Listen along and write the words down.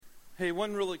Hey,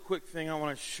 one really quick thing I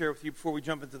want to share with you before we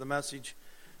jump into the message.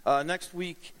 Next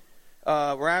week,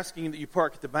 we're asking that you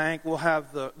park at the bank. We'll have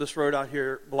this road out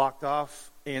here blocked off,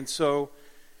 and so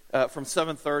from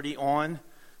 7:30 on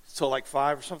till like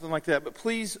 5 or something like that. But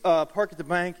please park at the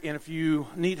bank, and if you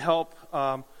need help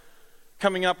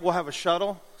coming up, we'll have a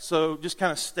shuttle. So just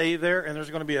kind of stay there, and there's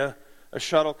going to be a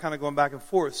shuttle kind of going back and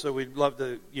forth. So we'd love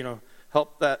to,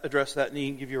 help address that need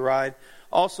and give you a ride.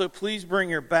 Also, please bring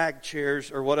your bag chairs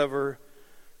or whatever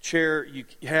chair you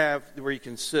have where you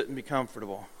can sit and be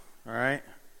comfortable. All right?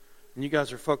 And you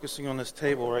guys are focusing on this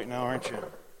table right now, aren't you?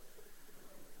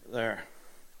 There.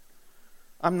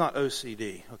 I'm not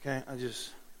OCD, okay? I just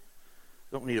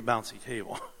don't need a bouncy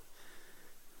table.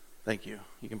 Thank you.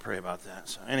 You can pray about that.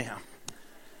 So anyhow.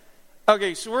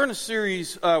 Okay, so we're in a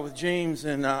series with James,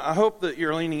 and I hope that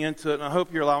you're leaning into it, and I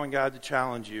hope you're allowing God to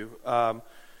challenge you.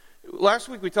 Last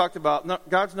week we talked about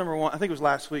God's number one, I think it was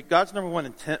last week, God's number one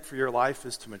intent for your life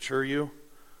is to mature you.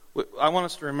 I want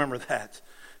us to remember that.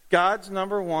 God's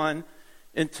number one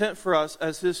intent for us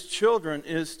as His children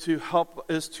is to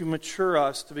mature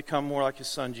us to become more like His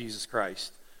Son, Jesus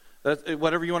Christ.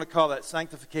 Whatever you want to call that,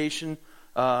 sanctification,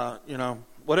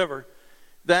 whatever.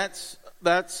 That's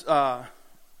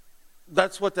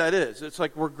what that is. It's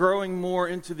like we're growing more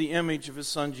into the image of His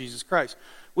Son, Jesus Christ.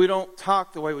 We don't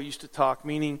talk the way we used to talk,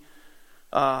 meaning,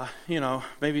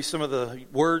 maybe some of the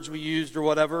words we used or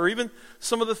whatever, or even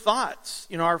some of the thoughts.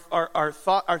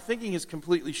 Our thinking is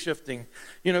completely shifting,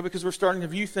 because we're starting to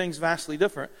view things vastly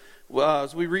different.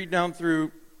 As we read down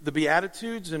through the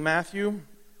Beatitudes in Matthew,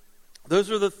 those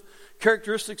are the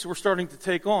characteristics we're starting to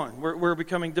take on. We're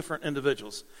becoming different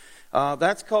individuals.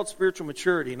 That's called spiritual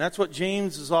maturity, and that's what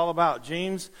James is all about.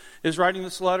 James is writing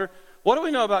this letter. What do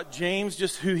we know about James,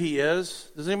 just who he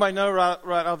is? Does anybody know right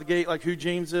out of the gate, like who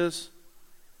James is?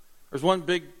 There's one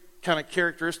big kind of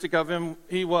characteristic of him.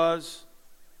 He was,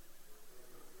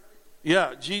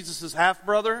 Jesus'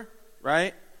 half-brother,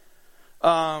 right?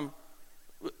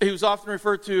 He was often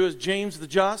referred to as James the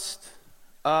Just.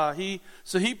 He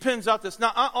pins out this.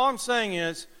 Now, all I'm saying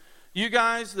is, you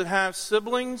guys that have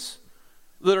siblings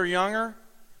that are younger,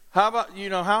 how about,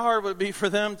 how hard would it be for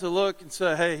them to look and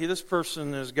say, hey, this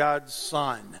person is God's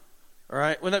son? All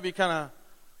right? Wouldn't that be kind of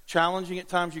challenging at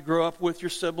times? You grow up with your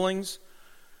siblings.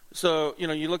 So,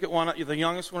 you look at the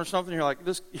youngest one or something, you're like,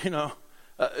 this,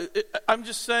 I'm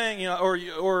just saying,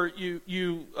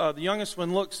 the youngest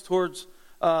one looks towards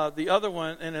the other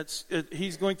one, and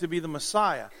he's going to be the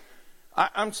Messiah.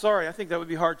 I'm sorry, I think that would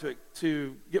be hard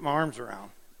to get my arms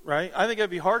around, right? I think it would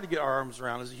be hard to get our arms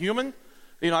around. As a human,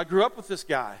 I grew up with this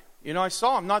guy. I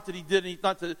saw him. Not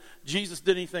that Jesus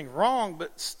did anything wrong,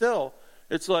 but still,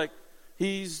 it's like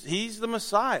he's the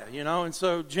Messiah, And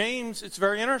so James, it's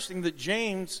very interesting that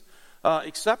James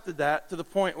accepted that to the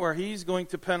point where he's going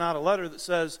to pen out a letter that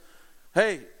says,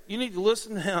 hey, you need to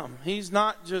listen to him. He's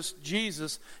not just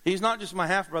Jesus. He's not just my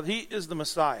half-brother. He is the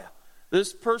Messiah.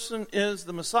 This person is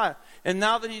the Messiah. And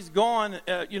now that he's gone,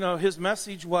 his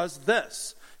message was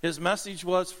this. His message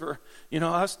was for,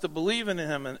 us to believe in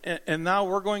him. And now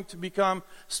we're going to become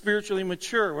spiritually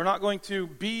mature. We're not going to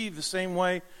be the same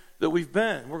way that we've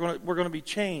been. We're going to be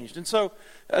changed. And so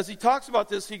as he talks about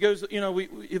this, he goes,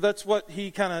 that's what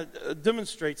he kind of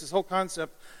demonstrates, this whole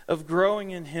concept of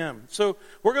growing in him. So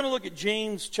we're going to look at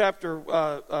James chapter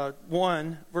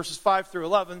 1, verses 5 through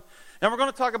 11. And we're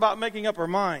going to talk about making up our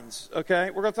minds,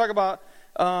 okay? We're going to talk about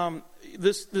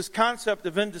this concept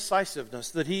of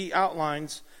indecisiveness that he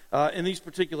outlines in these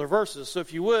particular verses. So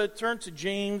if you would, turn to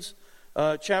James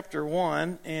chapter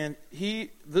 1, and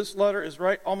this letter is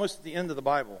right almost at the end of the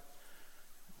Bible.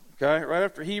 Okay, right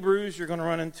after Hebrews, you're going to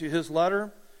run into his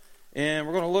letter, and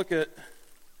we're going to look at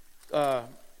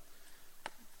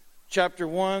chapter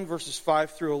 1, verses 5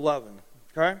 through 11,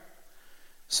 okay?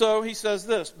 So he says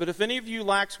this, but if any of you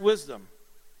lacks wisdom,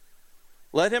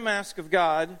 let him ask of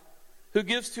God, who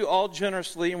gives to all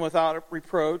generously and without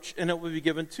reproach, and it will be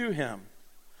given to him.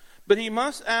 But he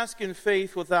must ask in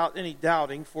faith without any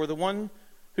doubting, for the one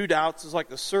who doubts is like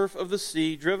the surf of the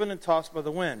sea, driven and tossed by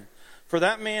the wind. For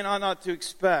that man ought not to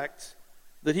expect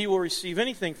that he will receive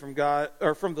anything from God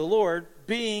or from the Lord,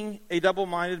 being a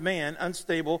double-minded man,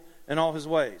 unstable in all his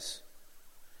ways.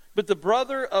 But the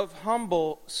brother of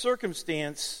humble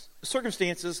circumstances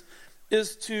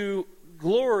is to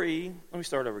glory. Let me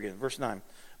start over again, verse 9.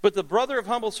 But the brother of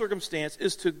humble circumstance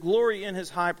is to glory in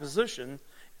his high position,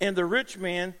 and the rich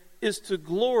man is to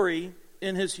glory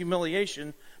in his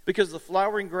humiliation, because the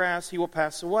flowering grass he will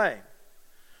pass away.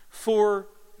 For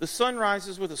the sun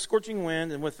rises with a scorching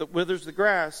wind, and withers the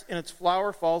grass, and its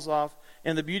flower falls off,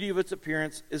 and the beauty of its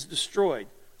appearance is destroyed.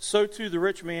 So too the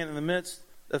rich man in the midst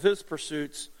of his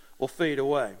pursuits will fade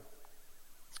away.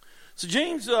 So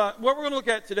James, what we're going to look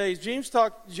at today is James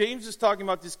is talking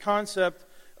about this concept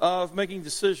of making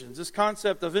decisions, this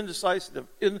concept of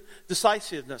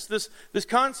indecisiveness, this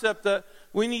concept that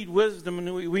we need wisdom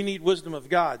and we need wisdom of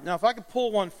God. Now, if I could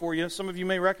pull one for you, some of you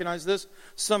may recognize this,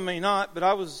 some may not, but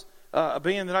I was, a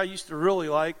band that I used to really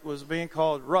like was a band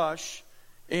called Rush.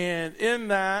 And in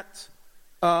that,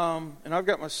 and I've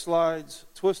got my slides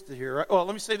twisted here. Right? Well,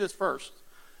 let me say this first.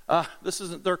 This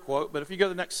isn't their quote, but if you go to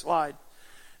the next slide,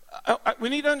 we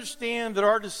need to understand that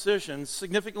our decisions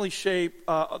significantly shape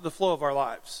the flow of our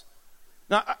lives.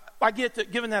 Now, I get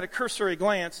that given that a cursory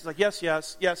glance, it's like, yes,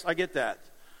 I get that.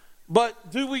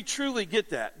 But do we truly get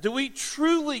that? Do we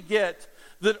truly get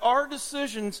that our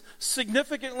decisions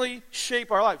significantly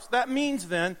shape our lives? That means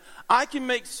then I can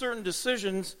make certain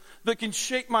decisions that can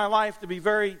shape my life to be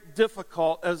very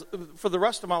difficult for the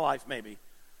rest of my life maybe.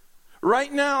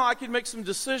 Right now I can make some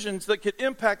decisions that could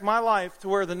impact my life to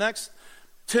where the next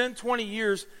 10, 20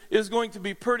 years is going to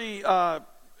be pretty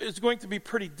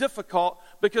difficult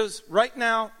because right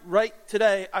now, right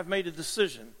today, I've made a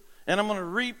decision. And I'm going to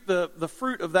reap the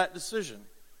fruit of that decision.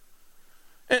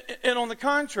 And on the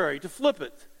contrary, to flip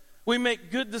it, we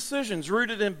make good decisions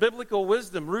rooted in biblical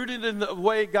wisdom, rooted in the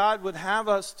way God would have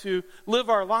us to live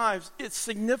our lives. It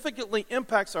significantly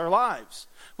impacts our lives.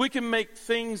 We can make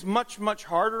things much, much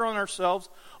harder on ourselves,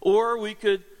 or we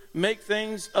could make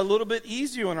things a little bit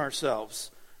easier on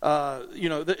ourselves.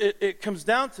 It comes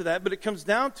down to that, but it comes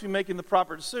down to making the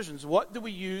proper decisions. What do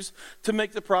we use to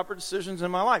make the proper decisions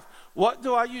in my life? What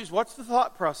do I use? What's the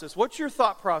thought process? What's your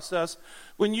thought process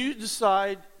when you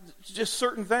decide just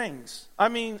certain things? I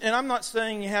mean, and I'm not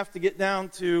saying you have to get down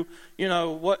to,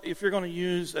 what if you're going to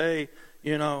use a,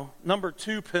 number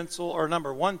 2 pencil or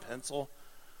number 1 pencil.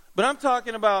 But I'm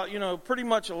talking about, pretty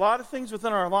much a lot of things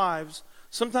within our lives.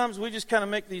 Sometimes we just kind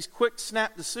of make these quick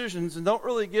snap decisions and don't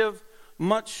really give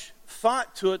much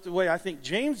thought to it the way I think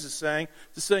James is saying,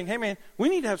 hey man, we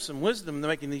need to have some wisdom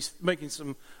in making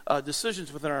some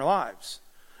decisions within our lives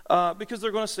because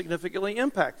they're going to significantly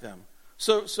impact them.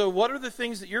 So what are the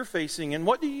things that you're facing and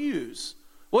what do you use?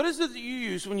 What is it that you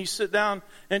use when you sit down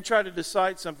and try to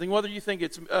decide something, whether you think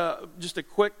it's just a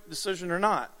quick decision or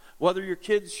not? Whether your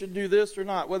kids should do this or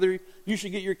not, whether you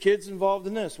should get your kids involved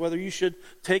in this, whether you should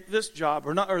take this job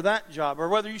or not, or that job, or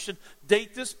whether you should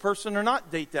date this person or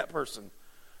not date that person.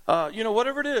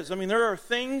 Whatever it is. I mean, there are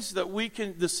decisions that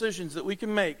we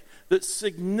can make that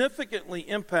significantly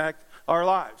impact our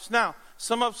lives. Now,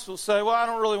 some of us will say, well, I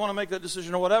don't really want to make that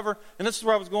decision or whatever. And this is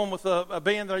where I was going with a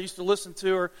band that I used to listen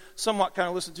to or somewhat kind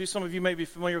of listen to. Some of you may be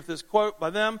familiar with this quote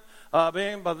by them, a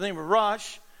band by the name of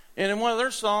Rush. And in one of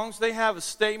their songs, they have a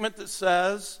statement that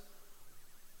says,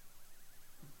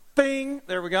 bing,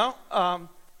 there we go.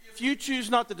 If you choose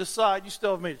not to decide, you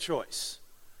still have made a choice.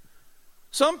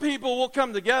 Some people will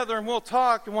come together and we'll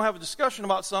talk and we'll have a discussion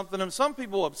about something, and some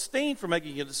people will abstain from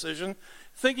making a decision,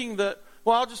 thinking that,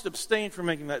 well, I'll just abstain from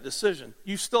making that decision.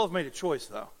 You still have made a choice,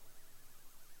 though.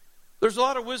 There's a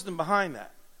lot of wisdom behind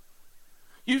that.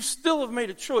 You still have made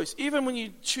a choice. Even when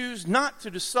you choose not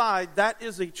to decide, that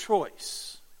is a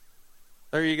choice.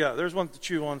 There you go. There's one to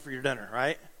chew on for your dinner,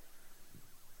 right?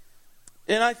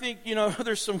 And I think,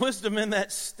 there's some wisdom in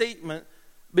that statement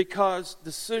because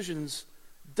decisions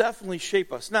definitely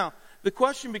shape us. Now, the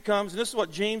question becomes, and this is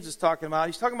what James is talking about,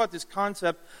 he's talking about this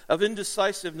concept of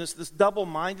indecisiveness, this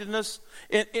double-mindedness.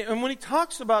 And when he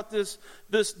talks about this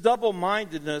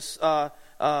double-mindedness, in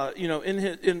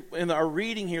our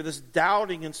reading here, this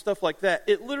doubting and stuff like that,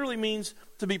 it literally means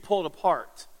to be pulled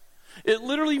apart. It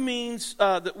literally means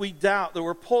that we doubt, that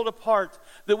we're pulled apart,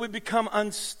 that we become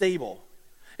unstable.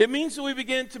 It means that we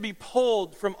begin to be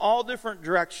pulled from all different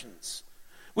directions.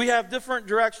 We have different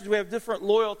directions. We have different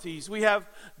loyalties. We have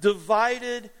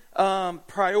divided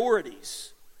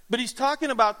priorities. But he's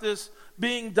talking about this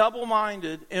being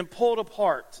double-minded and pulled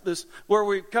apart, this where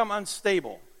we become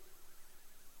unstable.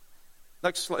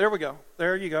 There we go.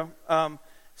 There you go.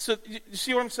 So you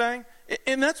see what I'm saying?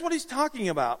 And that's what he's talking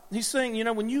about. He's saying,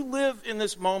 when you live in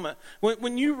this moment,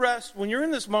 when you rest, when you're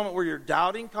in this moment where you're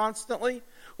doubting constantly,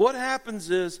 what happens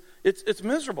is it's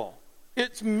miserable.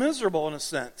 It's miserable in a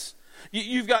sense.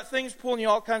 You've got things pulling you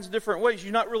all kinds of different ways.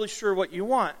 You're not really sure what you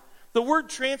want. The word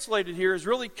translated here is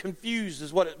really confused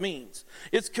is what it means.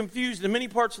 It's confused. In many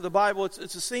parts of the Bible, it's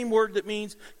the same word that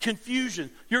means confusion.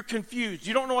 You're confused.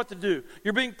 You don't know what to do.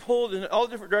 You're being pulled in all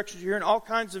different directions. You're hearing all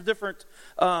kinds of different,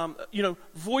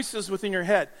 voices within your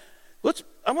head.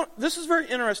 This is very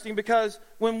interesting because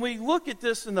when we look at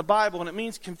this in the Bible and it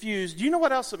means confused, do you know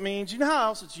what else it means? Do you know how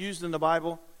else it's used in the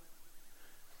Bible?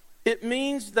 It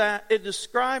means that it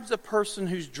describes a person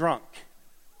who's drunk.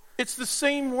 It's the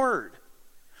same word.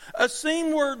 A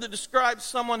same word that describes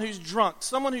someone who's drunk,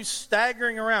 someone who's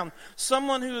staggering around,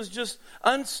 someone who is just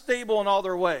unstable in all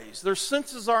their ways. Their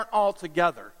senses aren't all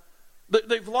together.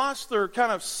 They've lost their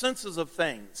kind of senses of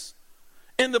things.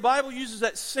 And the Bible uses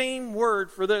that same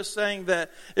word for this, saying that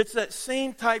it's that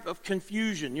same type of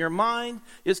confusion. Your mind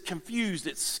is confused.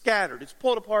 It's scattered. It's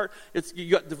pulled apart. You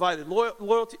got divided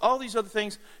loyalty, all these other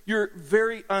things. You're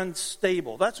very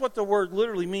unstable. That's what the word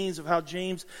literally means of how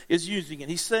James is using it.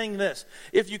 He's saying this: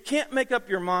 if you can't make up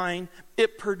your mind,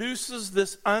 it produces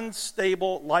this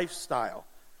unstable lifestyle.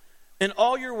 And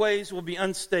all your ways will be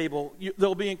unstable.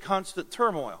 They'll be in constant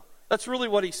turmoil. That's really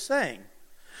what he's saying.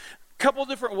 Couple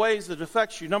different ways that it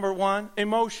affects you. Number one,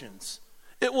 emotions.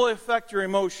 It will affect your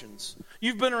emotions.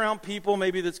 You've been around people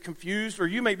maybe that's confused, or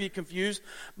you may be confused,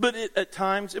 but at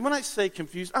times, and when I say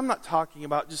confused, I'm not talking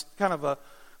about just kind of I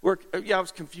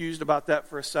was confused about that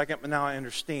for a second, but now I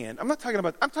understand. I'm talking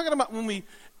about when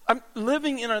I'm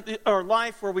living in our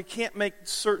life where we can't make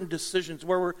certain decisions,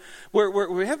 where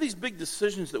we have these big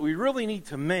decisions that we really need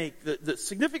to make that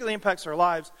significantly impacts our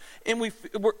lives, and we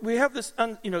have this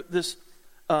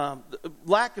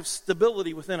lack of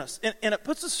stability within us. And it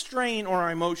puts a strain on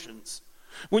our emotions.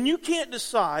 When you can't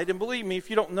decide, and believe me, if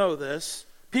you don't know this,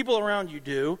 people around you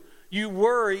do, you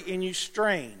worry and you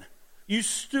strain. You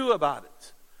stew about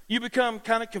it. You become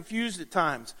kind of confused at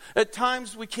times. At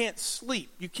times we can't sleep.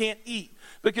 You can't eat.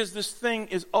 Because this thing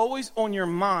is always on your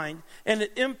mind, and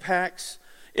it impacts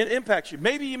you.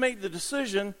 Maybe you made the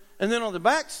decision, and then on the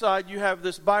backside you have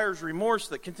this buyer's remorse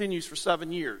that continues for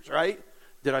 7 years, right?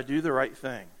 Did I do the right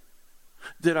thing?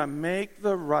 Did I make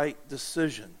the right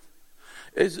decision?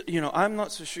 I'm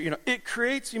not so sure. It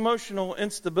creates emotional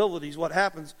instabilities. What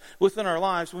happens within our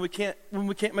lives when we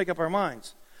can't make up our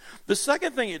minds? The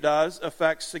second thing it does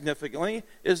affect significantly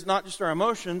is not just our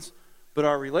emotions, but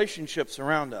our relationships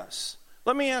around us.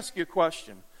 Let me ask you a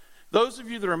question. Those of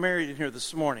you that are married in here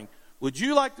this morning, would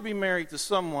you like to be married to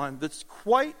someone that's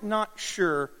quite not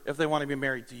sure if they want to be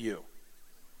married to you?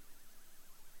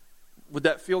 Would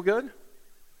that feel good?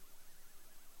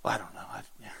 Well, I don't know.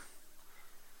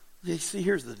 You see,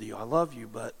 here's the deal. I love you,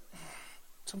 but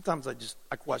sometimes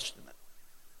I question it.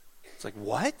 It's like,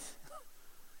 what?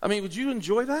 I mean, would you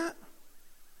enjoy that?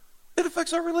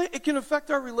 It can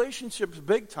affect our relationships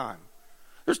big time.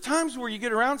 There's times where you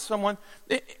get around someone,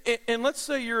 and let's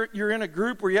say you're in a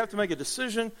group where you have to make a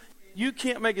decision. You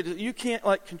can't make it. You can't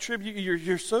contribute.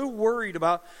 You're so worried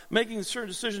about making a certain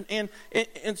decision,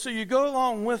 and so you go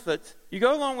along with it. You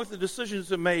go along with the decisions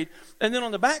that are made, and then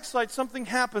on the backside something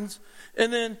happens,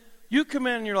 and then you come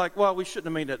in and you're like, "Well, we shouldn't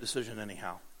have made that decision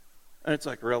anyhow." And it's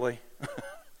like, really?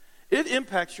 It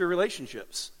impacts your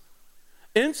relationships.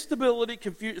 Instability,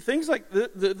 confusion, things like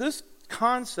this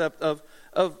concept of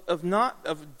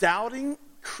doubting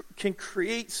can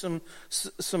create some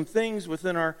things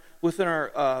within our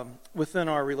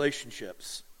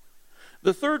relationships.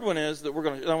 The third one is that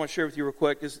I want to share with you real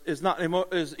quick is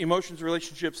emotions,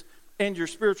 relationships, and your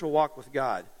spiritual walk with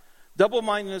God.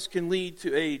 Double-mindedness can lead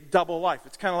to a double life.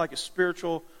 It's kind of like a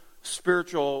spiritual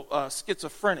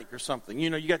schizophrenic or something.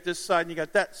 You got this side and you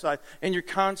got that side, and you're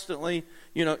constantly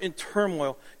in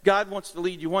turmoil. God wants to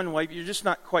lead you one way, but you're just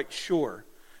not quite sure.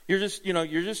 You're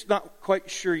just not quite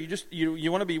sure.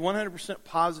 You want to be 100%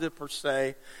 positive per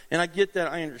se, and I get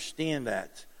that. I understand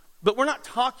that. But we're not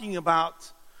talking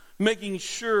about making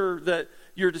sure that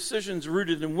your decision's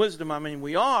rooted in wisdom. I mean,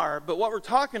 we are, but what we're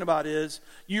talking about is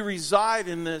you reside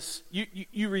in this.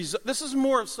 This is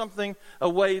more of a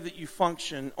way that you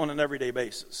function on an everyday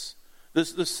basis.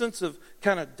 This sense of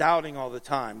kind of doubting all the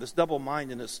time, this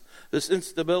double-mindedness, this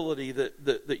instability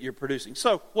that you're producing.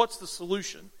 So, what's the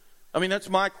solution? I mean, that's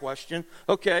my question.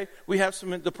 Okay,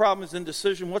 the problem is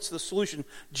indecision. What's the solution?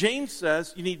 James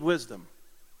says you need wisdom.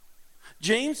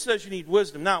 James says you need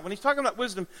wisdom. Now, when he's talking about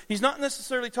wisdom, he's not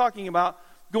necessarily talking about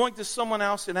going to someone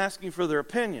else and asking for their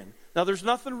opinion. Now, there's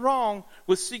nothing wrong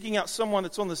with seeking out someone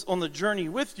that's on the journey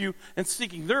with you and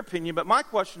seeking their opinion. But my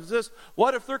question is this: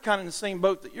 what if they're kind of in the same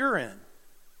boat that you're in?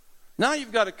 Now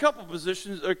you've got a couple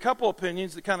positions, or a couple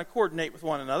opinions that kind of coordinate with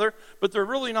one another, but they're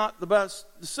really not the best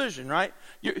decision, right?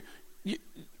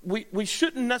 We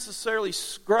shouldn't necessarily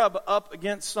scrub up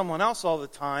against someone else all the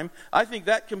time. I think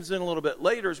that comes in a little bit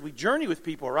later as we journey with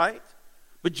people, right?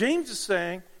 But James is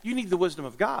saying you need the wisdom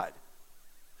of God.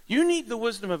 You need the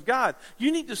wisdom of God.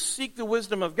 You need to seek the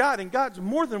wisdom of God, and God's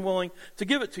more than willing to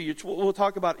give it to you. We'll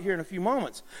talk about it here in a few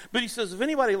moments. But he says if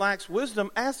anybody lacks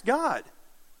wisdom, ask God.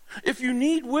 If you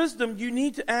need wisdom, you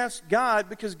need to ask God,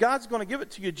 because God's going to give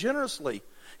it to you generously.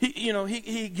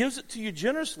 He gives it to you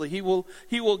generously. He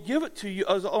will give it to you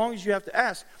as long as you have to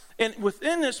ask. And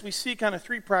within this, we see kind of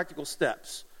 3 practical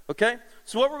steps. Okay?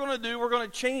 So what we're going to do, we're going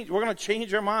to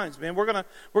change our minds, man. We're going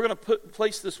to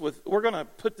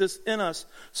put this in us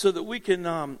so that we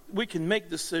can make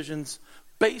decisions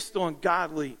based on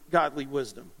godly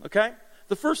wisdom. Okay?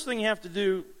 The first thing you have to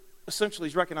do essentially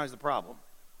is recognize the problem.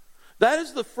 That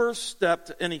is the first step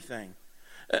to anything.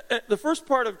 The first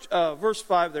part of verse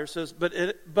 5 there says, but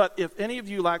if any of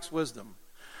you lacks wisdom.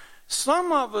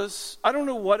 Some of us, I don't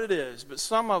know what it is, but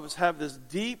some of us have this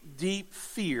deep, deep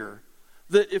fear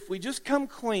that if we just come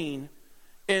clean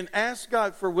and ask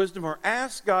God for wisdom, or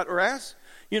ask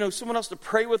someone else to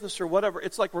pray with us or whatever,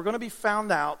 it's like we're going to be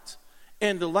found out,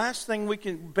 and the last thing we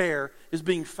can bear is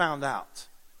being found out.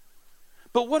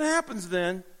 But what happens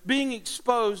then, being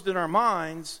exposed in our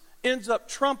minds, ends up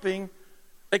trumping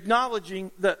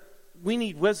acknowledging that we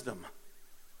need wisdom.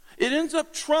 It ends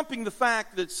up trumping the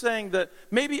fact that saying that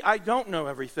maybe I don't know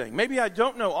everything. Maybe I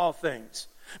don't know all things.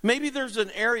 Maybe there's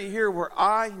an area here where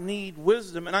I need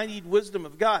wisdom, and I need wisdom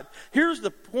of God. Here's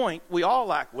the point. We all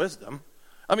lack wisdom.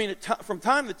 I mean, from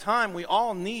time to time, we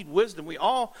all need wisdom. We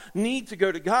all need to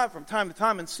go to God from time to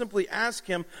time and simply ask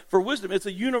Him for wisdom. It's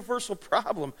a universal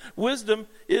problem. Wisdom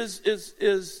is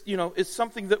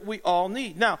something that we all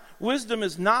need. Now, wisdom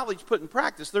is knowledge put in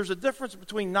practice. There's a difference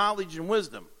between knowledge and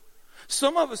wisdom.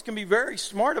 Some of us can be very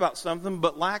smart about something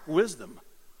but lack wisdom.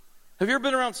 Have you ever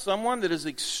been around someone that is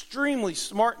extremely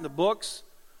smart in the books,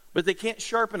 but they can't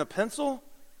sharpen a pencil?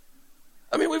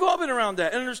 I mean, we've all been around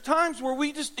that. And there's times where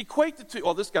we just equate the two.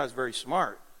 Oh, this guy's very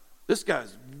smart. This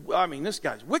guy's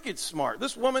wicked smart.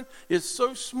 This woman is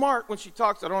so smart when she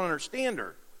talks, I don't understand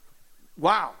her.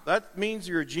 Wow, that means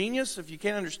you're a genius if you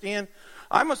can't understand.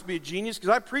 I must be a genius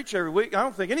because I preach every week. I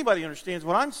don't think anybody understands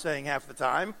what I'm saying half the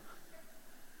time.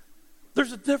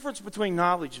 There's a difference between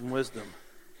knowledge and wisdom.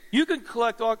 You can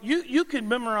collect all, you can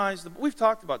memorize, we've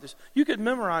talked about this. You could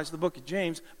memorize the book of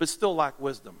James, but still lack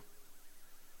wisdom.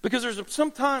 Because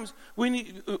sometimes we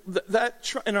need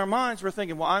that in our minds. We're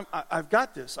thinking, well, I've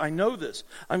got this. I know this.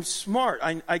 I'm smart.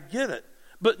 I get it.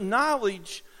 But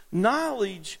knowledge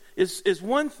is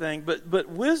one thing. But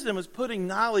wisdom is putting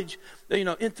knowledge,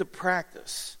 into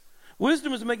practice.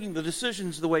 Wisdom is making the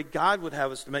decisions the way God would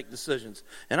have us to make decisions.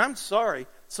 And I'm sorry,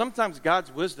 sometimes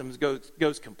God's wisdom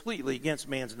goes completely against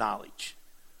man's knowledge.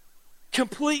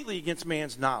 Completely against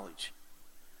man's knowledge.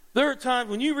 There are times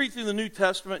when you read through the New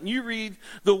Testament and you read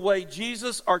the way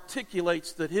Jesus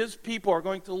articulates that His people are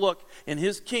going to look in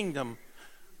His kingdom,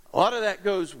 a lot of that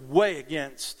goes way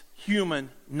against human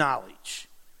knowledge,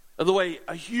 the way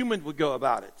a human would go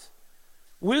about it.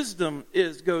 Wisdom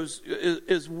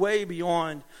is way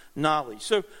beyond knowledge.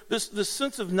 So this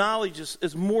sense of knowledge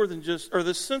is more than just, or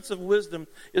the sense of wisdom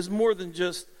is more than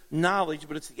just knowledge,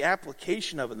 but it's the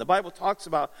application of it. And the Bible talks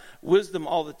about wisdom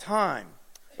all the time.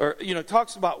 Or,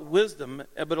 talks about wisdom,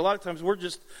 but a lot of times we're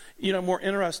just, more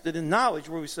interested in knowledge,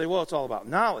 where we say, well, it's all about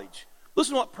knowledge.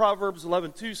 Listen to what Proverbs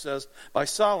 11:2 says by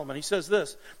Solomon. He says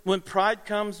this, when pride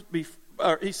comes,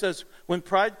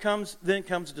 then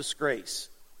comes disgrace.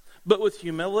 But with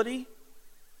humility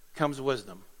comes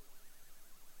wisdom.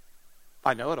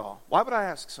 I know it all. Why would I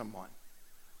ask someone?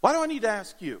 Why do I need to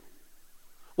ask you?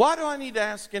 Why do I need to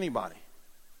ask anybody?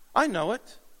 I know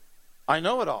it. I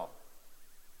know it all.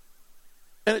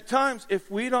 And at times, if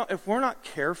we're not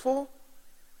careful,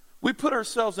 we put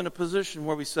ourselves in a position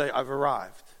where we say, I've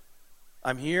arrived.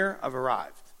 I'm here, I've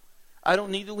arrived. I don't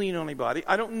need to lean on anybody.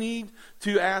 I don't need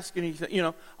to ask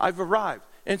anything. I've arrived.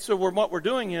 And so what we're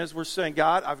doing is we're saying,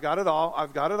 God, I've got it all.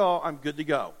 I've got it all. I'm good to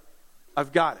go.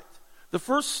 I've got it. The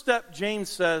first step James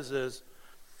says is,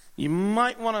 you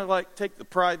might want to take the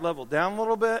pride level down a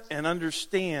little bit and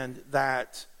understand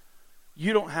that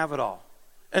you don't have it all.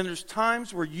 And there's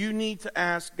times where you need to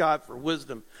ask God for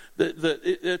wisdom.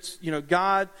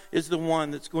 God is the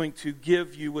one that's going to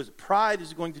give you wisdom. Pride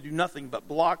is going to do nothing but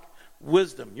block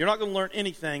wisdom. You're not going to learn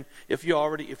anything if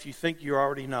you think you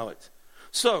already know it.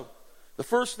 So, the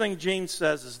first thing James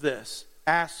says is this: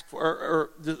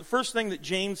 the first thing that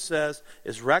James says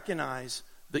is recognize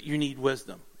that you need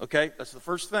wisdom. Okay, that's the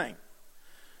first thing.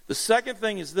 The second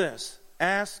thing is this: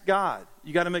 ask God.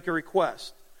 You got to make a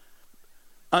request.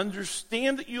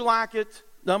 Understand that you lack it.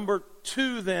 Number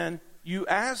 2, then, you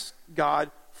ask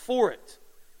God for it.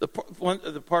 The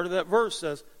part of that verse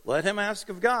says, let him ask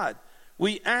of God.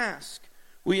 We ask.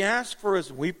 We ask for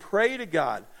wisdom. We pray to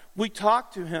God. We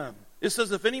talk to Him. It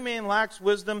says, if any man lacks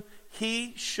wisdom,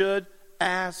 he should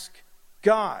ask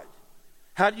God.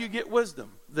 How do you get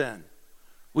wisdom, then?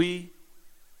 We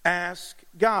ask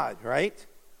God, right?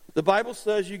 The Bible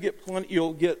says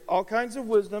you'll get all kinds of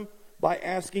wisdom by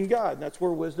asking God. And that's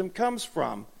where wisdom comes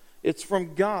from. It's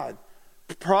from God.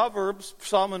 Proverbs,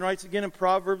 Solomon writes again in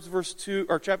Proverbs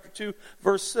chapter 2,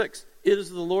 verse 6, it is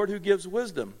the Lord who gives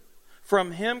wisdom.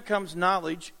 From him comes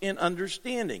knowledge and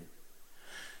understanding.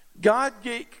 God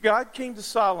came to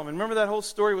Solomon. Remember that whole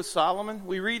story with Solomon?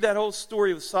 We read that whole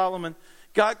story with Solomon.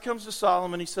 God comes to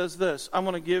Solomon. He says this, I'm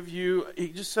going to give you, he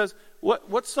just says,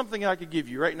 what's something I could give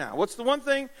you right now? What's the one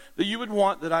thing that you would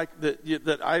want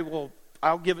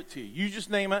I'll give it to you. You just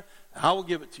name it, I will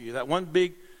give it to you. That one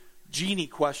big genie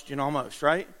question almost,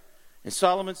 right? And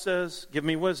Solomon says, give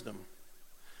me wisdom.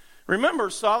 Remember,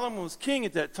 Solomon was king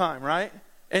at that time, right?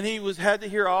 And he had to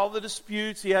hear all the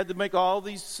disputes. He had to make all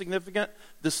these significant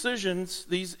decisions,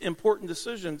 these important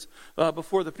decisions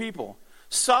before the people.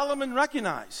 Solomon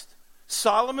recognized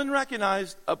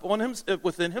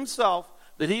within himself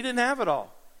that he didn't have it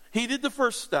all. He did the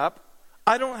first step.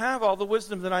 I don't have all the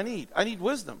wisdom that I need. I need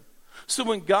wisdom. So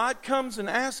when God comes and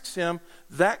asks him,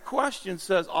 that question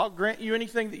says, I'll grant you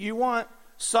anything that you want.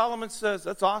 Solomon says,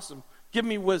 that's awesome. Give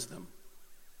me wisdom.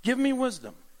 Give me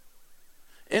wisdom.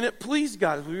 And it pleased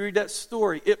God, as we read that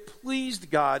story, it pleased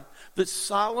God that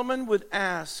Solomon would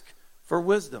ask for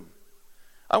wisdom.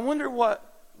 I wonder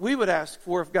what we would ask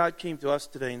for if God came to us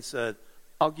today and said,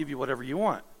 I'll give you whatever you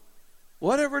want.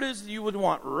 Whatever it is that you would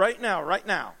want right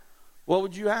now, what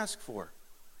would you ask for?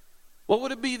 What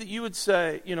would it be that you would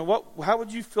say, how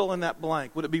would you fill in that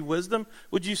blank? Would it be wisdom?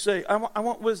 Would you say, I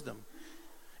want wisdom?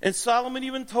 And Solomon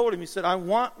even told him, he said, I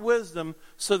want wisdom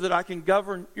so that I can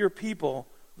govern your people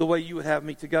the way you would have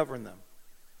me to govern them.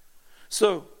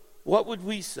 So, what would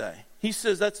we say? He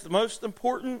says that's the most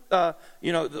important, the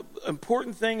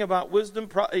important thing about wisdom.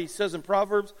 He says in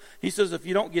Proverbs, he says, if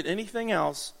you don't get anything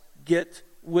else, get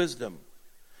wisdom.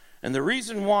 And the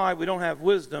reason why we don't have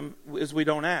wisdom is we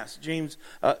don't ask. James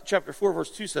chapter 4, verse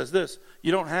 2 says this,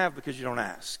 you don't have because you don't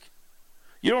ask.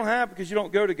 You don't have because you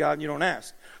don't go to God and you don't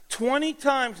ask. 20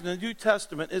 times in the New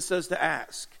Testament it says to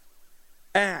ask.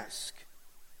 Ask,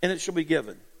 and it shall be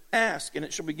given. Ask, and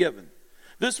it shall be given.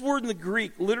 This word in the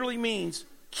Greek literally means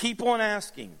keep on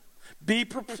asking. Be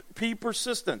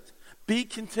persistent. Be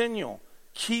continual.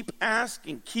 Keep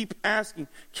asking,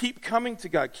 keep coming to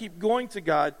God, keep going to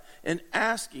God and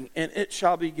asking, and it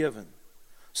shall be given.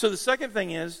 So the second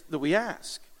thing is that we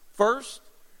ask. First,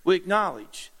 we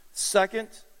acknowledge. Second,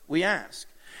 we ask.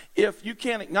 If you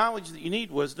can't acknowledge that you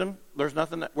need wisdom, there's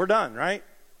nothing we're done, right?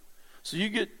 So you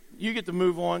get to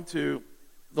move on to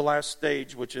the last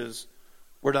stage, which is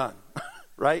we're done,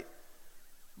 right?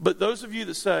 But those of you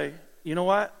that say, you know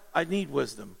what, I need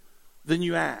wisdom, then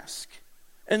you ask.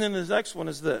 And then the next one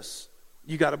is this.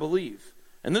 You got to believe.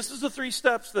 And this is the 3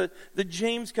 steps that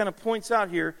James kind of points out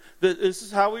here, that this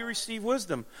is how we receive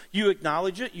wisdom. You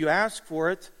acknowledge it, you ask for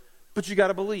it, but you got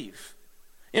to believe.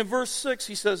 In verse 6,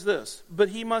 he says this, but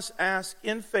he must ask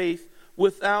in faith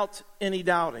without any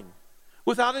doubting.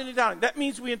 Without any doubting. That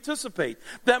means we anticipate.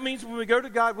 That means when we go to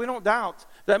God, we don't doubt.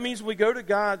 That means when we go to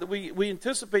God, that we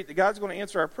anticipate that God's going to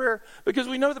answer our prayer because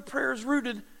we know the prayer is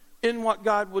rooted in what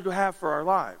God would have for our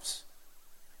lives.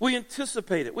 We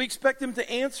anticipate it. We expect him to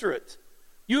answer it.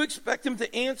 You expect him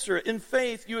to answer it. In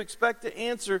faith, you expect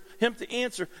him to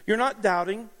answer. You're not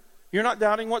doubting. You're not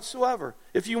doubting whatsoever.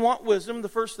 If you want wisdom, the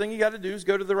first thing you got to do is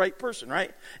go to the right person,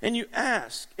 right? And you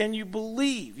ask, and you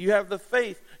believe. You have the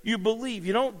faith. You believe.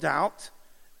 You don't doubt.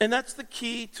 And that's the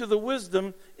key to the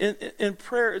wisdom in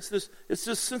prayer. It's this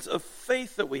sense of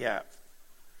faith that we have.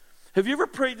 Have you ever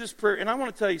prayed this prayer? And I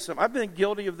want to tell you something. I've been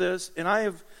guilty of this, and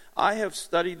I have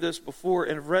studied this before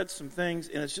and have read some things,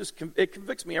 and it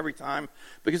convicts me every time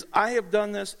because I have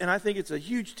done this, and I think it's a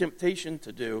huge temptation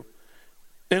to do.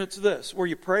 And it's this, where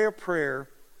you pray a prayer,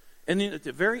 and then at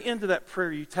the very end of that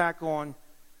prayer, you tack on,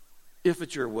 if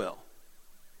it's your will.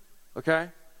 Okay?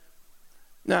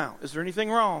 Now, is there anything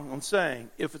wrong on saying,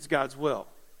 if it's God's will?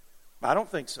 I don't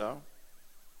think so.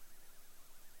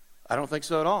 I don't think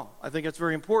so at all. I think it's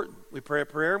very important. We pray a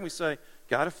prayer and we say,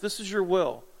 God, if this is your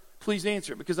will, please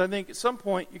answer it. Because I think at some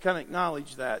point you kind of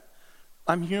acknowledge that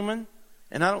I'm human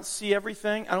and I don't see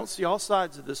everything. I don't see all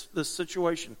sides of this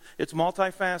situation. It's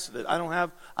multifaceted. I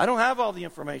don't have all the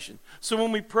information. So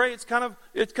when we pray, it's kind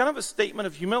of a statement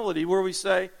of humility where we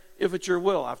say, if it's your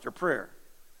will after prayer.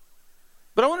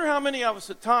 But I wonder how many of us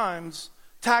at times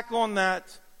tack on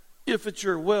that, if it's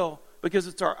your will, because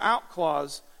it's our out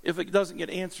clause if it doesn't get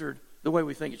answered the way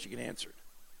we think it should get answered.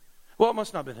 Well, it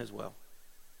must not have been his will.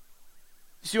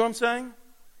 You see what I'm saying?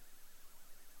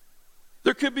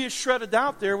 There could be a shred of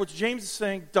doubt there, which James is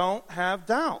saying, don't have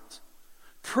doubt.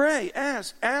 Pray,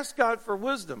 ask God for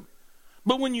wisdom.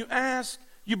 But when you ask,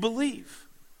 you believe.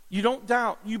 You don't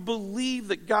doubt. You believe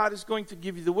that God is going to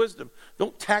give you the wisdom.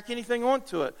 Don't tack anything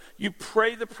onto it. You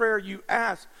pray the prayer. You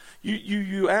ask.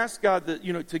 You ask God that,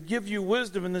 to give you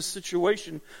wisdom in this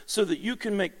situation so that you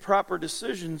can make proper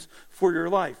decisions for your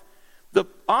life. The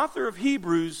author of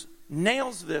Hebrews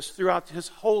nails this throughout his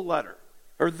whole letter,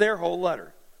 or their whole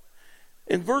letter.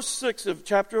 In verse 6 of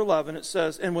chapter 11, it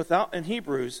says, in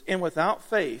Hebrews, and without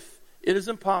faith, it is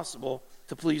impossible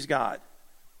to please God.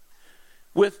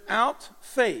 Without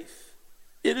faith,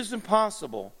 it is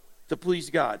impossible to please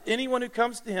God. Anyone who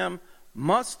comes to him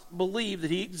must believe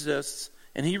that he exists,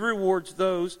 and he rewards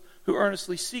those who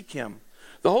earnestly seek him.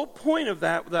 The whole point of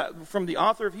that from the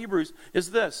author of Hebrews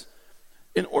is this.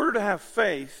 In order to have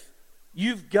faith,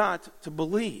 you've got to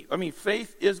believe.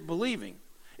 Faith is believing.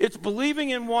 It's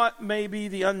believing in what may be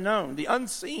the unknown, the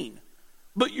unseen.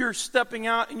 But you're stepping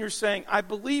out and you're saying, I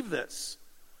believe this.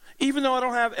 Even though I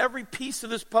don't have every piece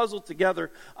of this puzzle together,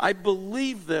 I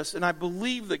believe this, and I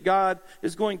believe that God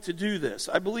is going to do this.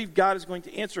 I believe God is going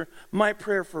to answer my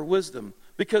prayer for wisdom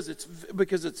because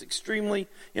it's extremely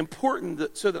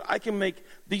important so that I can make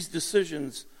these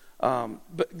decisions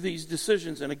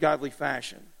in a godly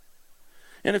fashion.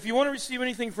 And if you want to receive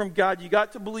anything from God, you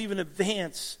got to believe in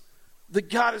advance that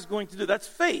God is going to do. That's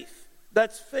faith.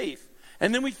 That's faith.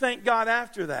 And then we thank God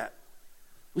after that.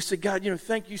 We say, God,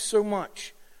 thank you so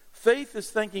much. Faith is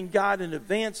thanking God in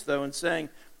advance, though, and saying,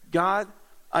 God,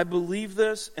 I believe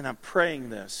this, and I'm praying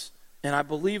this. And I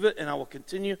believe it, and I will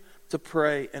continue to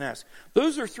pray and ask.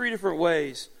 Those are three different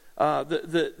ways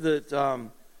that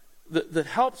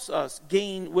helps us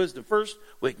gain wisdom. First,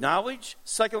 we acknowledge.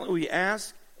 Secondly, we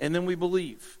ask. And then we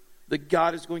believe that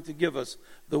God is going to give us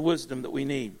the wisdom that we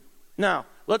need. Now,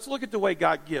 let's look at the way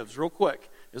God gives real quick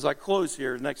as I close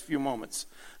here in the next few moments.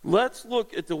 Let's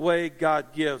look at the way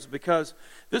God gives, because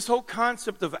this whole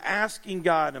concept of asking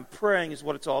God and praying is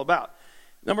what it's all about.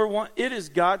 Number one, it is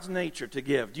God's nature to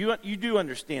give. You do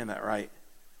understand that, right?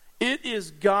 It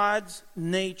is God's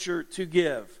nature to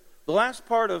give. The last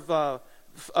part of, one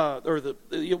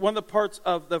of the parts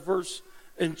of the verse,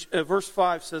 in verse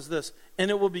 5 says this, and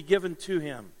it will be given to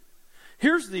him.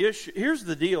 Here's the issue. Here's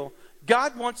the deal.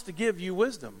 God wants to give you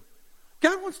wisdom.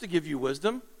 God wants to give you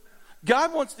wisdom.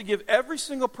 God wants to give every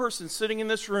single person sitting in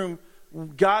this room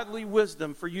godly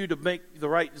wisdom for you to make the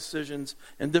right decisions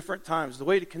in different times, the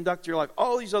way to conduct your life,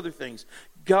 all these other things.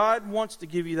 God wants to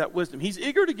give you that wisdom. He's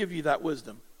eager to give you that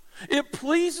wisdom. It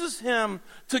pleases him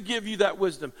to give you that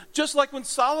wisdom. Just like when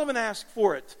Solomon asked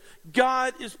for it,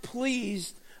 God is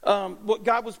pleased.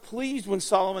 God was pleased when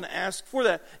Solomon asked for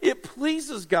that. It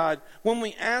pleases God when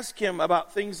we ask him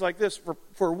about things like this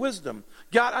for wisdom.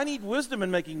 God, I need wisdom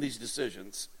in making these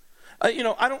decisions. I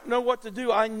don't know what to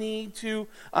do. I need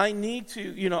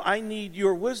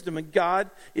your wisdom. And God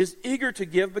is eager to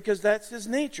give because that's his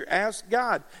nature. Ask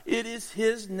God. It is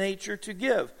his nature to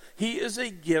give. He is a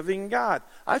giving God.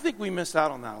 I think we miss out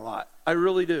on that a lot. I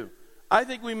really do. I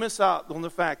think we miss out on the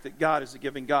fact that God is a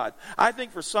giving God. I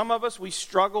think for some of us, we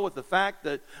struggle with the fact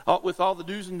that, with all the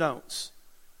do's and don'ts.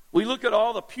 We look at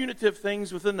all the punitive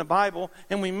things within the Bible,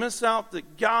 and we miss out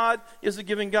that God is a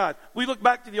giving God. We look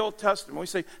back to the Old Testament. We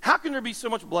say, how can there be so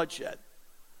much bloodshed?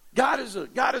 God is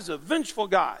a vengeful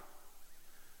God.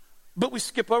 But we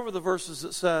skip over the verses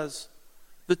that says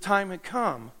the time had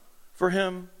come for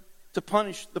him to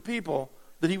punish the people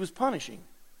that he was punishing.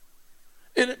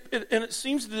 And it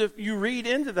seems that if you read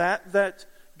into that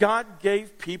God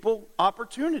gave people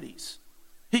opportunities.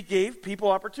 He gave people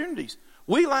opportunities.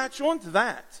 We latch on to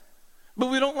that.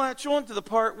 But we don't latch on to the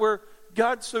part where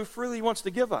God so freely wants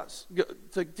to give us,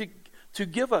 to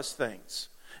give us things.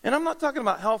 And I'm not talking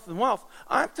about health and wealth.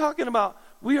 I'm talking about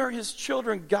we are his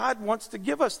children. God wants to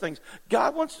give us things.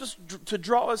 God wants us to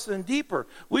draw us in deeper.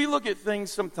 We look at things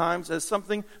sometimes as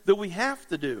something that we have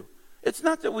to do. It's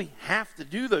not that we have to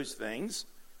do those things.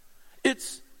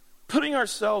 It's putting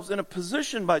ourselves in a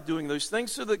position by doing those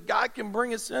things so that God can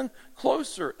bring us in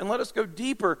closer and let us go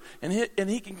deeper, and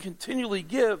he can continually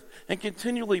give and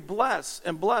continually bless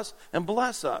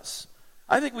us.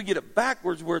 I think we get it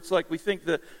backwards where it's like we think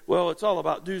that, well, it's all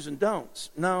about do's and don'ts.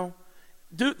 No.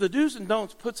 The do's and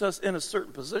don'ts puts us in a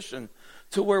certain position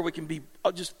to where we can be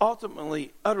just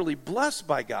ultimately, utterly blessed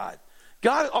by God.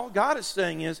 All God is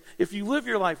saying is, if you live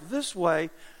your life this way,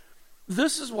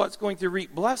 this is what's going to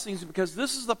reap blessings because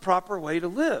this is the proper way to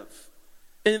live.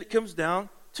 And it comes down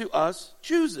to us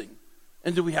choosing.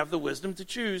 And do we have the wisdom to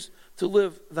choose to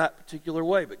live that particular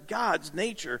way? But God's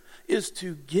nature is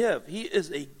to give. He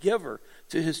is a giver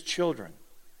to his children.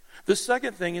 The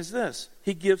second thing is this.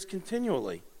 He gives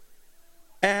continually.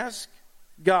 Ask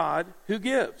God who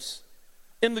gives.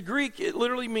 In the Greek, it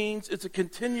literally means it's a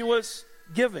continuous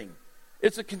giving.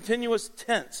 It's a continuous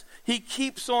tense. He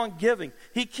keeps on giving.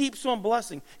 He keeps on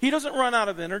blessing. He doesn't run out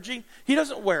of energy. He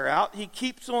doesn't wear out. He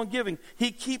keeps on giving.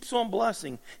 He keeps on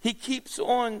blessing. He keeps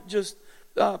on just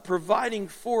providing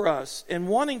for us and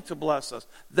wanting to bless us.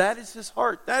 That is his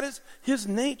heart. That is his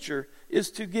nature,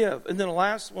 is to give. And then the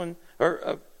last one, or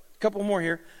a couple more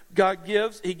here. God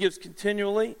gives. He gives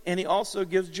continually, and he also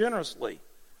gives generously.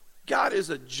 God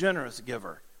is a generous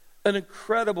giver. An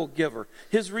incredible giver.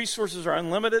 His resources are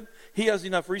unlimited. He has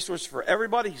enough resources for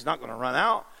everybody. He's not going to run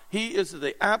out. He is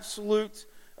the absolute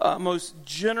most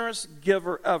generous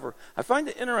giver ever. I find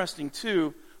it interesting,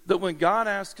 too, that when God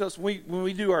asks us, when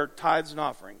we do our tithes and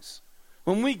offerings,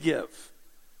 when we give,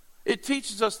 it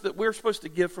teaches us that we're supposed to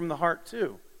give from the heart,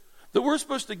 too. That we're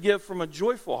supposed to give from a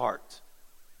joyful heart.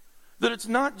 That it's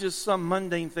not just some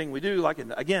mundane thing we do, like,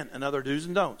 again, another do's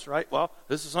and don'ts, right? Well,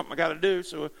 this is something I got to do,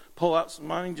 so pull out some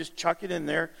money and just chuck it in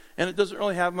there, and it doesn't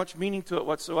really have much meaning to it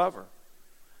whatsoever.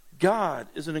 God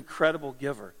is an incredible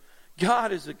giver.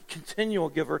 God is a continual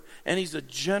giver, and he's a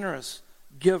generous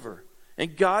giver.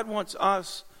 And God wants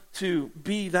us to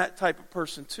be that type of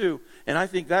person too. And I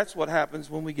think that's what happens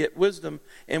when we get wisdom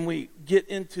and we get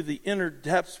into the inner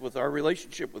depths with our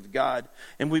relationship with God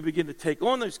and we begin to take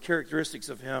on those characteristics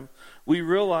of him. We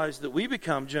realize that we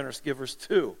become generous givers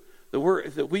too.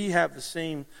 That we have the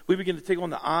same, we begin to take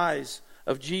on the eyes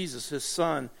of Jesus, his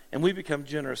son, and we become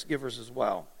generous givers as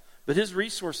well. But his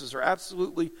resources are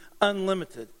absolutely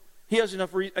unlimited. He has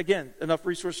enough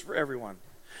resources for everyone.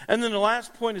 And then the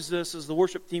last point is this, as the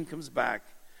worship team comes back.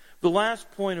 The last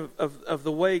point of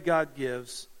the way God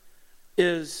gives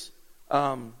is,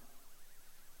 again,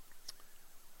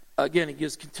 he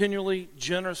gives continually,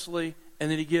 generously,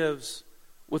 and then he gives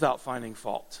without finding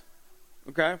fault.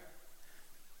 Okay?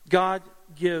 God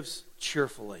gives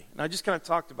cheerfully. And I just kind of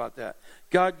talked about that.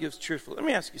 God gives cheerfully. Let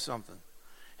me ask you something.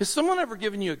 Has someone ever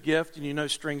given you a gift and you know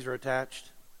strings are attached?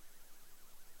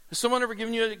 Has someone ever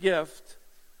given you a gift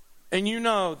and you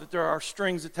know that there are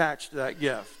strings attached to that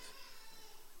gift?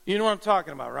 You know what I'm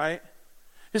talking about, right?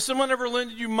 Has someone ever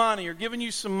lended you money or given you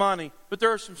some money, but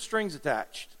there are some strings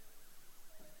attached?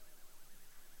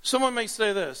 Someone may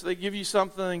say this. They give you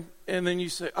something, and then you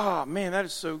say, oh, man, that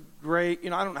is so great.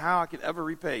 I don't know how I could ever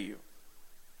repay you.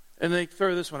 And they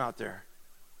throw this one out there.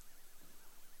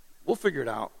 We'll figure it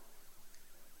out.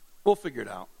 We'll figure it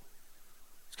out.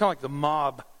 It's kind of like the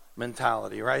mob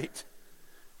mentality, right?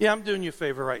 Yeah, I'm doing you a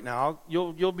favor right now.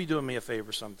 You'll be doing me a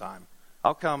favor sometime.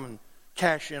 I'll come and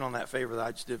cash in on that favor that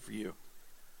I just did for you.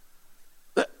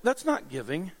 That's not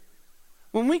giving.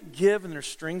 When we give and there's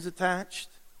strings attached,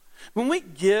 when we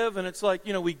give and it's like,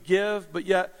 we give, but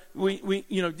yet we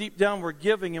deep down we're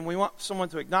giving and we want someone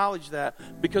to acknowledge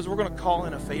that because we're going to call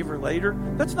in a favor later,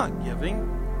 that's not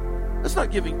giving. That's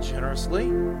not giving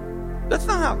generously. That's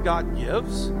not how God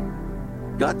gives.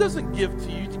 God doesn't give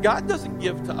to you. God doesn't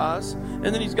give to us and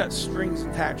then he's got strings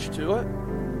attached to it.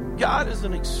 God is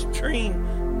an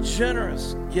extreme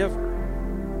generous giver.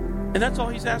 And that's all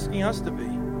he's asking us to be.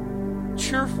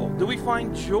 Cheerful. Do we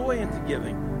find joy into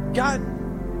giving?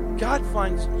 God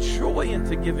finds joy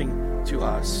into giving to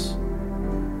us.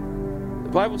 The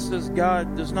Bible says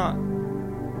God does not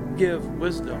give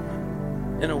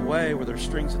wisdom in a way where there's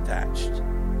strings attached.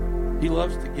 He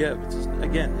loves to give. It's his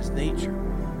nature.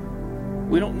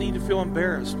 We don't need to feel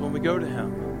embarrassed when we go to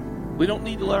him. We don't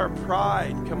need to let our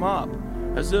pride come up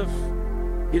as if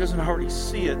he doesn't already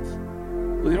see it.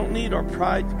 We don't need our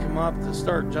pride to come up to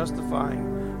start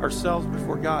justifying ourselves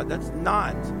before God. That's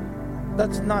not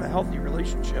a healthy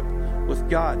relationship with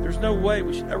God. There's no way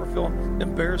we should ever feel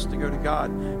embarrassed to go to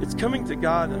God. It's coming to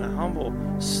God in a humble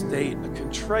state, a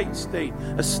contrite state,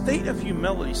 a state of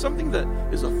humility, something that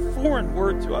is a foreign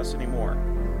word to us anymore.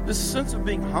 This sense of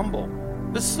being humble,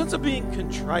 this sense of being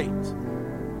contrite.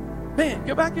 Man,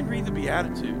 go back and read the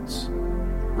Beatitudes.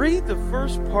 Read the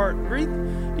first part.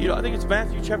 I think it's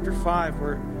Matthew chapter 5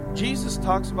 where Jesus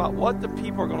talks about what the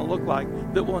people are going to look like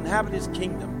that will inhabit his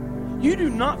kingdom. You do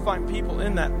not find people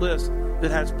in that list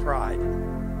that has pride.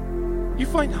 You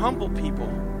find humble people.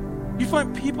 You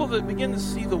find people that begin to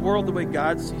see the world the way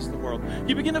God sees the world.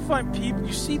 You begin to find people,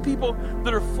 you see people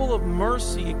that are full of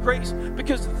mercy and grace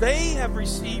because they have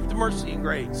received mercy and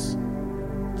grace.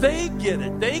 They get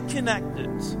it. They connect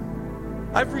it.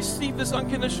 I've received this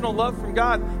unconditional love from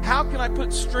God. How can I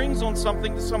put strings on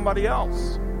something to somebody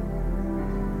else?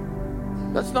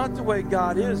 That's not the way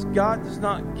God is. God does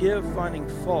not give finding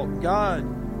fault. God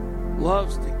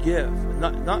loves to give.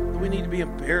 Not that we need to be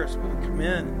embarrassed, but we come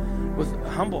in with a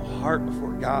humble heart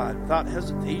before God without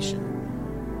hesitation.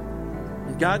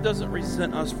 And God doesn't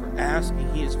resent us for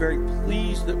asking. He is very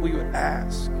pleased that we would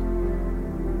ask.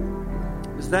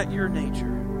 Is that your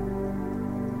nature?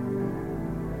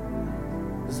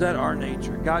 Is that our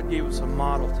nature? God gave us a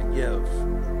model to give,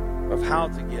 of how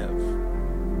to give.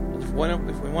 And if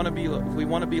we want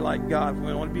to be like God, if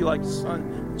we want to be like His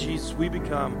Son Jesus, we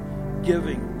become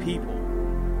giving people.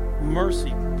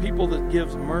 Mercy, people that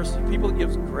gives mercy, people that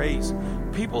gives grace,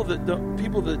 people that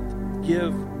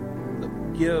give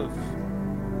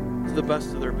to the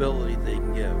best of their ability they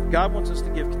can give. God wants us to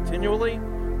give continually,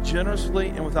 generously,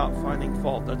 and without finding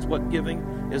fault. That's what giving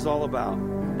is all about.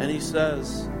 And He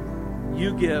says,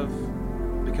 you give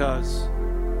because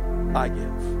I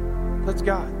give. That's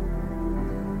God.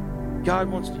 God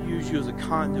wants to use you as a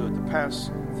conduit to pass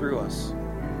through us.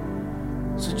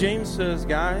 So James says,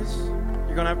 guys,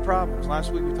 you're going to have problems.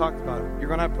 Last week we talked about it. You're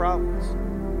going to have problems.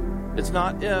 It's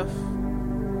not if,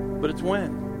 but it's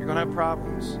when. You're going to have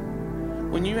problems.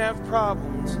 When you have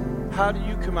problems, how do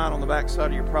you come out on the backside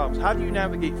of your problems? How do you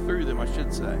navigate through them, I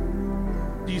should say?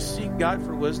 Do you seek God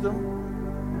for wisdom?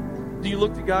 Do you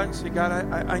look to God and say, God,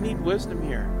 I need wisdom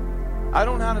here. I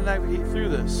don't know how to navigate through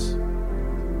this.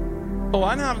 Oh,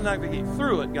 I know how to navigate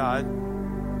through it, God.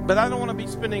 But I don't want to be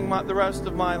spending the rest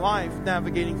of my life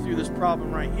navigating through this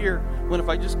problem right here when if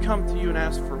I just come to you and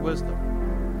ask for wisdom.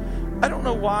 I don't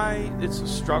know why it's a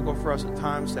struggle for us at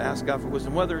times to ask God for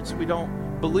wisdom, whether it's we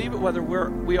don't believe it, whether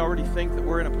we already think that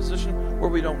we're in a position where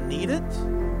we don't need it.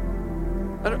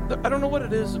 I don't know what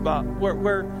it is about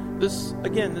where this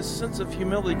sense of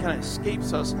humility kind of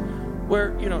escapes us, where,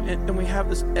 and we have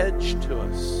this edge to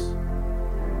us.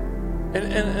 And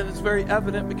it's very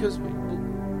evident because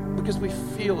we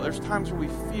feel, there's times where we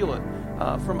feel it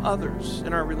from others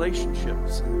in our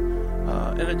relationships.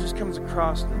 And it just comes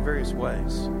across in various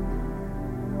ways.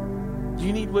 Do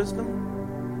you need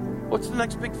wisdom? What's the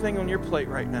next big thing on your plate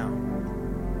right now?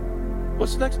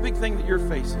 What's the next big thing that you're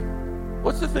facing?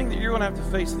 What's the thing that you're going to have to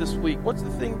face this week? What's the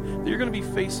thing that you're going to be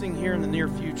facing here in the near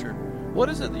future? What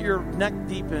is it that you're neck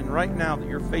deep in right now that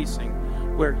you're facing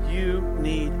where you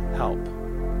need help?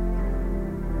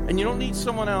 And you don't need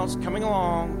someone else coming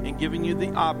along and giving you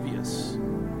the obvious.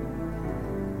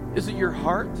 Is it your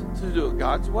heart to do it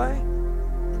God's way?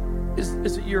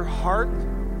 Is it your heart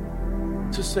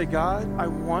to say, God, I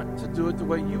want to do it the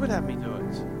way you would have me do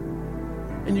it?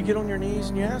 And you get on your knees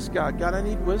and you ask God, God, I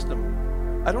need wisdom.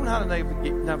 I don't know how to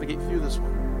navigate through this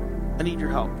one. I need your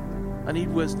help. I need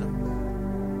wisdom.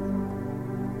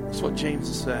 That's what James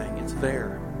is saying. It's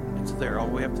there. It's there. All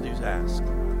we have to do is ask.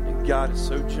 And God is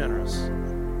so generous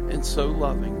and so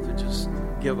loving to just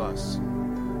give us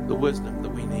the wisdom that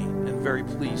we need, and very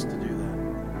pleased to do that.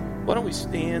 Why don't we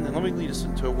stand and let me lead us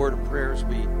into a word of prayer as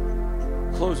we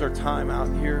close our time out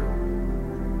here.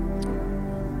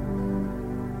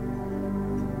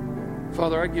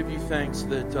 Father, I give you thanks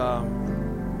that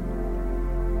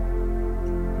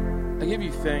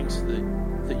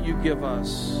that you give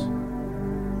us,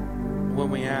 when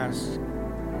we ask,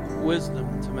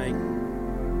 wisdom to make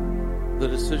the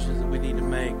decisions that we need to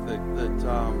make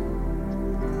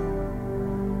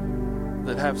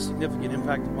that have significant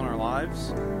impact upon our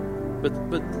lives,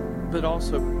 but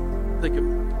also they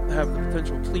can have the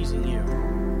potential of pleasing you,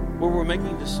 where we're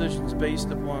making decisions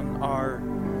based upon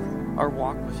our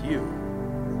walk with you,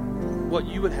 what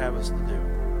you would have us to do,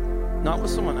 not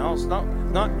with someone else, not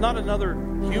another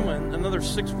human, another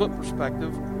 6-foot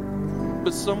perspective,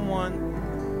 but someone.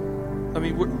 I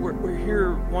mean, we're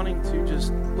here wanting to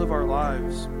just live our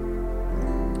lives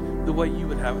the way you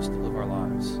would have us to live our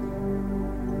lives.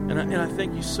 And I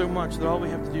thank you so much that all we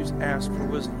have to do is ask for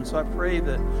wisdom. So I pray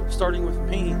that, starting with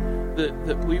me,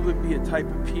 that we would be a type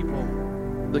of people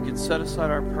that could set aside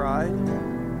our pride,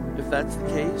 if that's the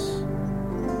case,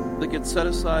 that could set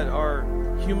aside our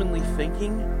humanly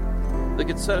thinking, that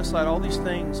could set aside all these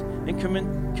things and come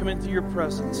into your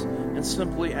presence and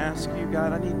simply ask you,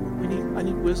 God, I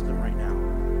need wisdom right now.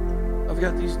 I've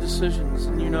got these decisions,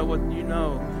 and you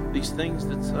know these things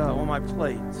that's on my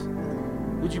plate.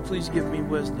 Would you please give me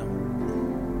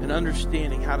wisdom and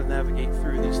understanding how to navigate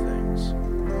through these things?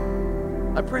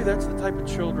 I pray that's the type of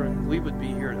children we would be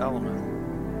here at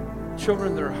Element.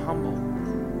 Children that are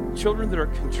humble, children that are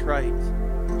contrite,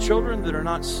 children that are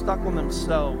not stuck on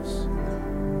themselves,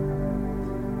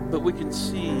 but we can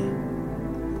see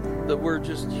that we're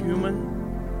just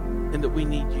human and that we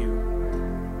need you.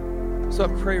 So I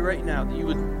pray right now that you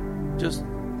would just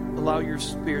allow your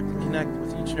Spirit to connect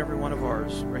with each and every one of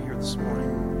ours right here this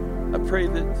morning. I pray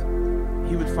that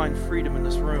he would find freedom in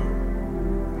this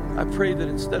room. I pray that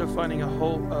instead of finding a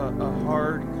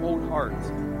hard, cold heart,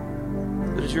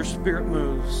 that as your Spirit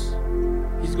moves,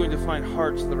 he's going to find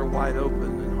hearts that are wide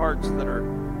open and hearts that are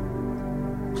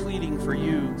pleading for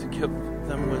you to give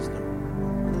them wisdom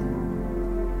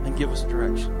and give us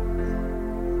direction.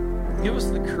 Give us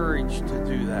the courage to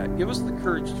do that. Give us the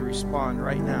courage to respond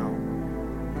right now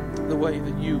the way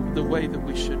that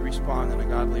we should respond in a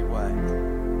godly way.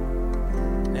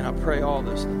 And I pray all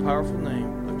this in the powerful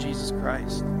name of Jesus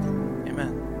Christ.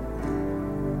 Amen.